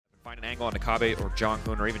find an angle on Kobbe or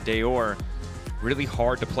JeongHoon or even Dajor. Really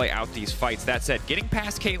hard to play out these fights. That said, getting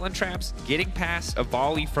past Caitlyn traps, getting past a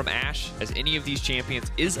volley from Ashe as any of these champions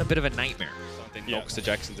is a bit of a nightmare. Ksante knocks the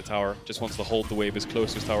Jax into tower, just wants to hold the wave as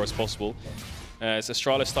close to his tower as possible. As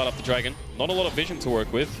Astralis start up the dragon, not a lot of vision to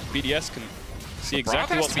work with. BDS can see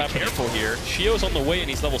exactly what's happening. Careful here. Sheo's on the way and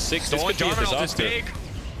he's level 6. This could be a disaster.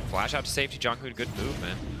 Flash out to safety, JeongHoon, good move,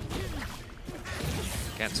 man.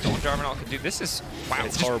 Again, stolen Jarvan IV can do this. Is wow,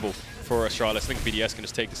 it's horrible for Astralis. I think BDS can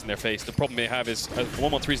just take this in their face. The problem they have is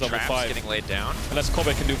 113 is level 5. Getting laid down. Unless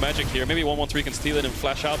Kobbe can do magic here. Maybe 113 can steal it and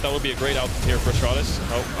flash out. That would be a great outcome here for Astralis.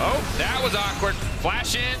 Oh, that was awkward.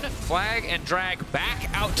 Flash in, flag, and drag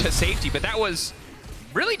back out to safety. But that was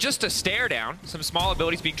really just a stare down. Some small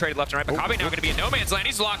abilities being traded left and right. But Kobbe now going to be in no man's land.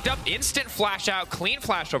 He's locked up. Instant flash out. Clean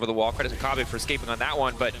flash over the wall. Credit to Kobbe for escaping on that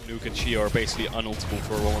one. But Nuke and Sheo are basically unultable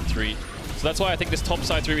for a 113. So that's why I think this top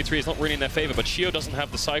side 3v3 is not really in their favor. But Sheo doesn't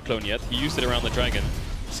have the Cyclone yet. He used it around the dragon.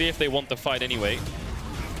 See if they want the fight anyway.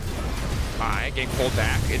 Getting pulled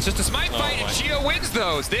back. It's just a smite fight, and Sheo wins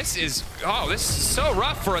those. This is so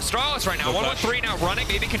rough for Astralis right now. 113 now running.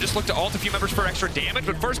 Maybe can just look to ult a few members for extra damage.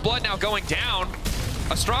 But first blood now going down.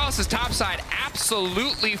 Astralis' top side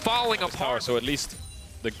absolutely falling apart. So at least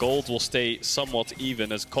the gold will stay somewhat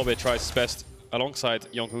even as Kobbe tries his best alongside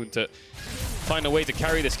JeongHoon to find a way to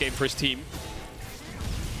carry this game for his team.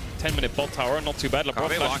 10-minute bot tower, not too bad.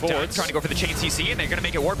 Labrov flash forwards. Trying to go for the chain CC, and they're going to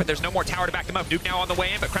make it work, but there's no more tower to back them up. Nuke now on the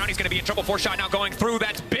way in, but Crownie's going to be in trouble. 4-shot now going through.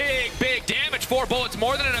 That's big, big damage. 4 bullets,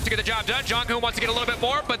 more than enough to get the job done. JeongHoon wants to get a little bit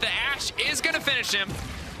more, but the Ashe is going to finish him.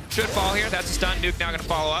 Should fall here. That's a stun. Nuke now going to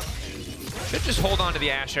follow up. Should just hold on to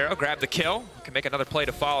the Ashe arrow, grab the kill. Can make another play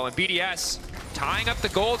to follow. And BDS tying up the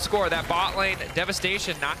gold score. That bot lane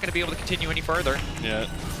devastation not going to be able to continue any further. Yeah.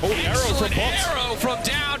 Oh, the arrow from bots. Arrow from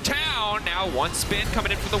downtown. Now one spin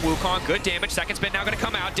coming in for the Wukong. Good damage. Second spin now going to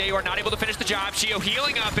come out. Dajor not able to finish the job. Sheo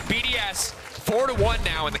healing up, and BDS 4-1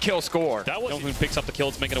 now in the kill score. JeongHoon picks up the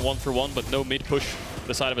kills, making a 1-for-1, but no mid push to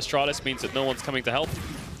the side of Astralis means that no one's coming to help.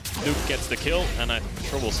 Nuke gets the kill, and I'm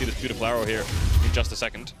sure we'll see this beautiful arrow here in just a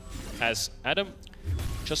second. As Adam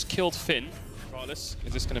just killed Finn. Is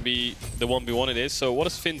this going to be the 1v1? It is. So what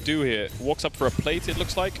does Finn do here? Walks up for a plate, it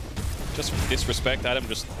looks like. Just disrespect. Adam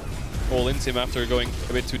just all into him after going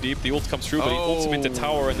a bit too deep. The ult comes through, but he ults him into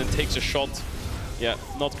tower and then takes a shot. Yeah,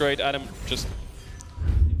 not great. Adam just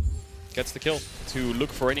gets the kill to look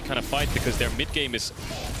for any kind of fight because their mid game is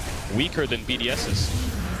weaker than BDS's.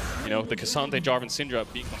 You know, the Ksante, Jarvan,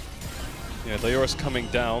 Syndra being... Yeah, Dajor's coming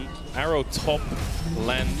down. Arrow top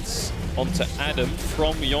lands onto Adam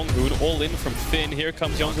from JeongHoon. All in from Finn. Here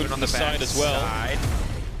comes JeongHoon on the side as well.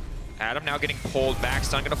 Adam now getting pulled back.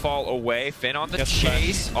 Stun going to fall away. Finn on the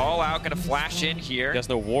chase. All out. Going to flash in here. He has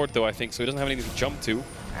no ward though, I think, so he doesn't have anything to jump to.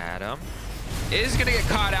 Adam is going to get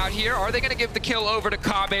caught out here. Are they going to give the kill over to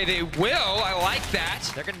Kobbe? They will. I like that.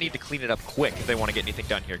 They're going to need to clean it up quick if they want to get anything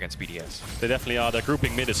done here against BDS. They definitely are. They're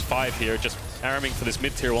grouping mid as 5 here, just arming for this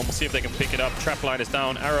mid-tier one. We'll see if they can pick it up. Trap line is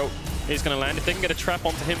down. Arrow is going to land. If they can get a trap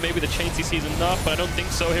onto him, maybe the chain CC is enough, but I don't think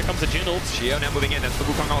so. Here comes the Jhin ult. Sheo now moving in. That's the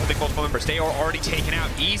Wukong ult. I think multiple members. They are already taken out.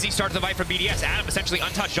 Easy start to the fight from BDS. Adam essentially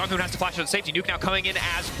untouched. JeongHoon has to flash to the safety. Nuke now coming in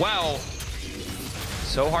as well.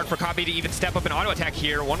 So hard for Kobbe to even step up an auto attack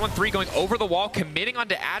here. 113 going over the wall, committing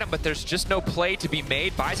onto Adam, but there's just no play to be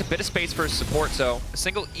made. Buys a bit of space for his support, so a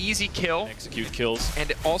single easy kill. Execute kills.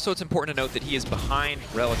 And also it's important to note that he is behind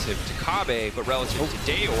relative to Kobbe, but relative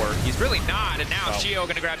to Dajor, he's really not. And now Sheo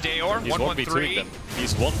going to grab Dajor. He's 1v2ing them.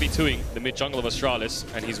 He's 1v2ing the mid jungle of Astralis,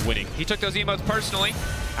 and he's winning. He took those emotes personally.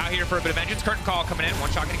 Out here for a bit of vengeance. Curtain call coming in.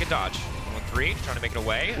 One shot going to get dodged. 1-3, trying to make it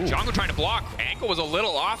away. JeongHoon trying to block. Ankle was a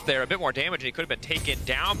little off there. A bit more damage, and he could have been taken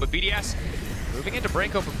down. But BDS moving into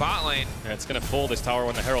break open bot lane. Yeah, it's going to fall this tower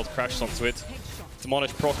when the Herald crashes onto it.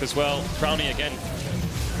 Demolish proc as well. Crownie again.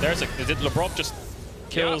 There's a... Labrov just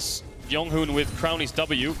kills JeongHoon with Crownie's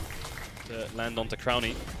W to land onto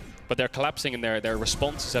Crownie. But they're collapsing and their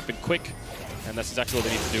responses have been quick. And that's exactly what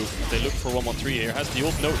they need to do. They look for 113 here. Has the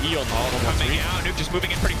ult, no E on coming out. Nuke just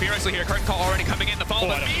moving in pretty furiously here. Curtain call already coming in. The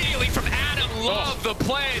follow immediately from Adam. Love the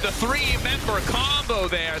play. The 3-member combo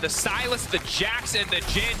there. The Sylas, the Jax, and the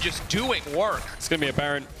Jhin just doing work. It's going to be a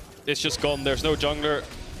Baron. It's just gone. There's no jungler.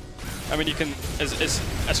 I mean, you can, as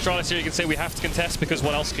Astralis here, you can say we have to contest because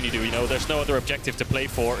what else can you do? You know, there's no other objective to play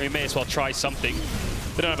for. You may as well try something.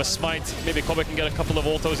 They don't have a smite. Maybe Kobbe can get a couple of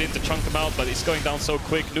autos in to chunk them out, but it's going down so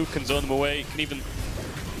quick. Nuke can zone them away. Can even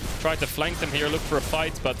try to flank them here, look for a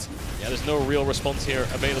fight, but yeah, there's no real response here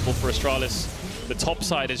available for Astralis. The top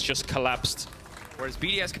side is just collapsed. Whereas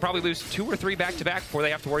BDS could probably lose 2 or 3 back-to-back before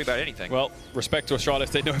they have to worry about anything. Well, respect to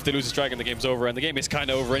Astralis, they know if they lose this dragon, the game's over, and the game is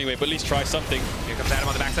kind of over anyway, but at least try something. Here comes Adam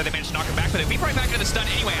on the backside, they managed to knock him back, but they leap right back into the stun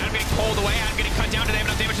anyway. Adam getting pulled away, Adam getting cut down, do they have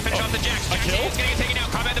enough damage to finish off the Jax? A kill? Is getting taken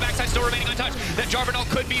out, Kobbe on the backside still remaining untouched. That Jarvan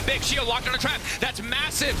could be big, Sheo locked on a trap, that's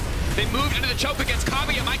massive. They moved into the choke against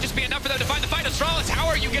Kobbe, it might just be enough for them to find the fight. Astralis, how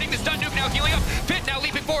are you getting this done? Nuke now healing up, Fit now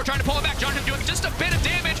leaping forward, trying to pull him back. JeongHoon doing just a bit of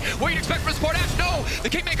damage, what you'd expect from a support Ashe. No,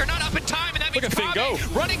 the Kingmaker not up in time, and that means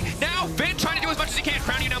Kobbe running now. Finn trying to do as much as he can.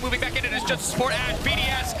 Crownie now moving back in, and it's just support Ashe.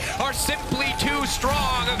 BDS are simply too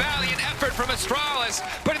strong. A valiant effort from Astralis,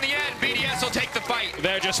 but in the end, BDS will take the fight.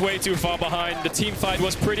 They're just way too far behind. The team fight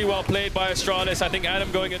was pretty well played by Astralis. I think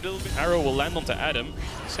Adam going a little bit. Arrow will land onto Adam.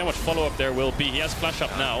 See how much follow-up there will be. He has flash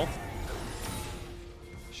up now.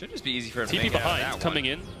 Should just be easy for him to TP make behind, that coming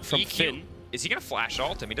one. in from EQ. Finn. Is he going to flash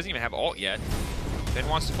ult him? He doesn't even have ult yet. Finn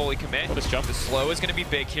wants to fully commit. What is jump? The slow is going to be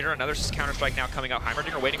big here. Another counter-strike now coming out.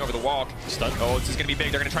 Heimerdinger waiting over the wall. Stun. Oh, this is going to be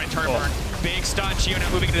big. They're going to try and turn and burn. Big stun. Sheo now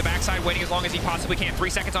moving to the backside, waiting as long as he possibly can. 3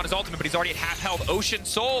 seconds on his ultimate, but he's already at half health. Ocean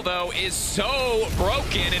Soul, though, is so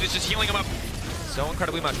broken, and it's just healing him up so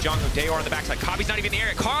incredibly much. JeongHoon, Dajor on the backside. Kobbe's not even in the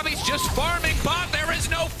area. Kobbe's just farming bot. There is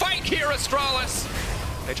no fight here, Astralis.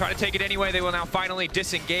 They try to take it anyway. They will now finally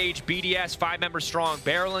disengage. BDS, 5 members strong,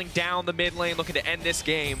 barreling down the mid lane, looking to end this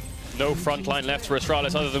game. No front line left for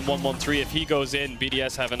Astralis other than 113. If he goes in,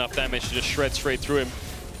 BDS have enough damage to just shred straight through him.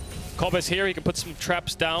 Kobbe's here. He can put some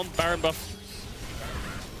traps down. Baron buff.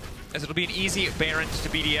 As it'll be an easy Baron to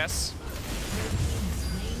BDS.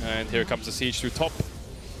 And here comes the siege through top.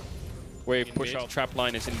 Wave In push mid. out trap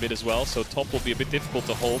line is in mid as well, so top will be a bit difficult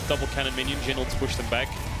to hold. Double cannon minion, Jhin will push them back.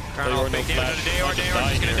 Crownie, big damage to Dajor. Dajor's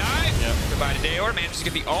just gonna die. Yeah. Goodbye to Dajor. Manages to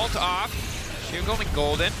get the ult off. Sheo going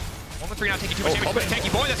golden. 1-3 not taking too much damage.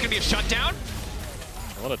 Tanky boy, that's gonna be a shutdown.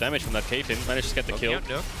 A lot of damage from that Caitlyn. Managed to get the kill. Yep,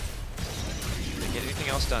 nope. Didn't get anything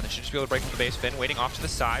else done. They should just be able to break from the base. Finn waiting off to the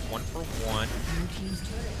side. 1-for-1.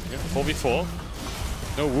 Yeah, 4v4.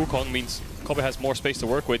 No Wukong means Kobbe has more space to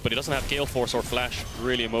work with, but he doesn't have Gale Force or Flash.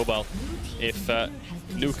 Really immobile. If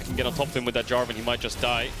Nuke can get on top of him with that Jarvan, he might just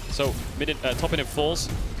die. So top in him falls.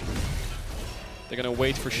 They're gonna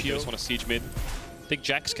wait for Sheo. Just want to siege mid. I think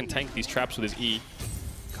Jax can tank these traps with his E.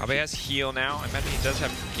 Kobbe has heal now. I imagine he does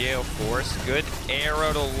have Gale Force. Good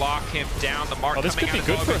arrow to lock him down. The mark this coming could out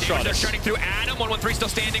be good for Astralis. They're shredding through Adam. 1-1-3 still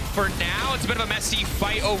standing for now. It's a bit of a messy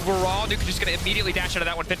fight overall. Nuke is just going to immediately dash out of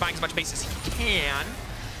that one. Finn buying as much base as he can.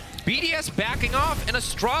 BDS backing off, and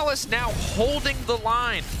Astralis now holding the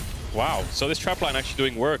line. Wow, so this trap line actually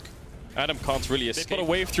doing work. Adam can't really escape. They've got a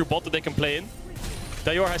wave through bot that they can play in.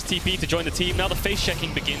 Dajor has TP to join the team. Now the face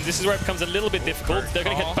checking begins. This is where it becomes a little bit difficult. They're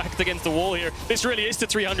going to get backed against the wall here. This really is the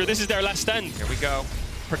 300. This is their last stand. Here we go.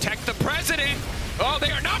 Protect the president. Oh, they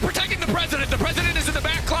are not protecting the president. The president is in the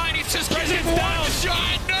back line. He's just getting one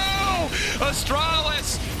shot. No!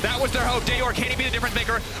 Astralis. That was their hope. Dajor, can he be the difference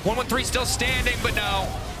maker? 1-1-3 still standing, but no.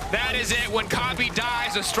 That is it. When Kobbe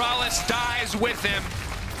dies, Astralis dies with him.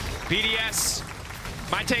 BDS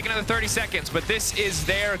might take another 30 seconds, but this is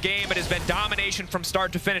their game. It has been domination from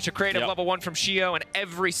start to finish. A creative level 1 from Sheo and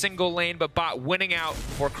every single lane but bot winning out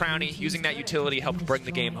for Crownie. Using that utility helped bring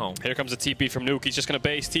the game home. Here comes the TP from Nuke. He's just going to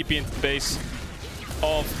base TP into the base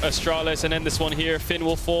of Astralis and end this one here. Finn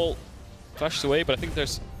will fall. Flashed away, but I think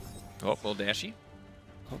there's... Oh, little dashy.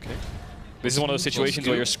 Okay. This is one of those situations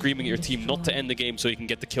where you're screaming at your team not to end the game so you can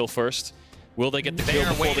get the kill first. Will they get the kill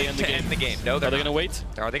before they end the game? End the game. No, they're Are they going to wait?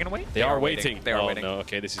 Are they going to wait? They are waiting. They are waiting. No,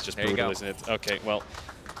 okay, this is just brutal, isn't it? Okay, well,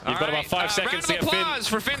 you've got about 5 seconds to get Finn. Round of applause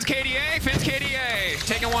for Finn's KDA. Finn's KDA.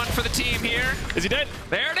 Taking one for the team here. Is he dead?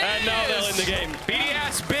 There it is. And now they'll end the game.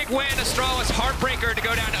 BDS, big win. Astralis, heartbreaker to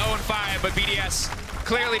go down to 0-5, but BDS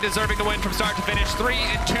clearly deserving the win from start to finish.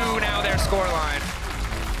 3-2 now their scoreline.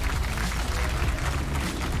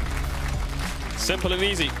 Simple and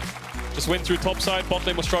easy. Just win through top side. Bot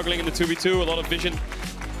lane was struggling in the 2v2. A lot of vision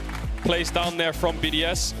placed down there from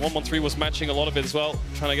BDS. 1-1-3 was matching a lot of it as well,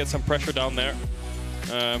 trying to get some pressure down there.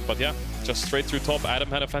 But yeah, just straight through top. Adam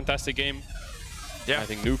had a fantastic game. Yeah, I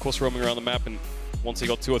think Nuke was roaming around the map, and once he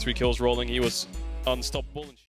got 2 or 3 kills rolling, he was unstoppable.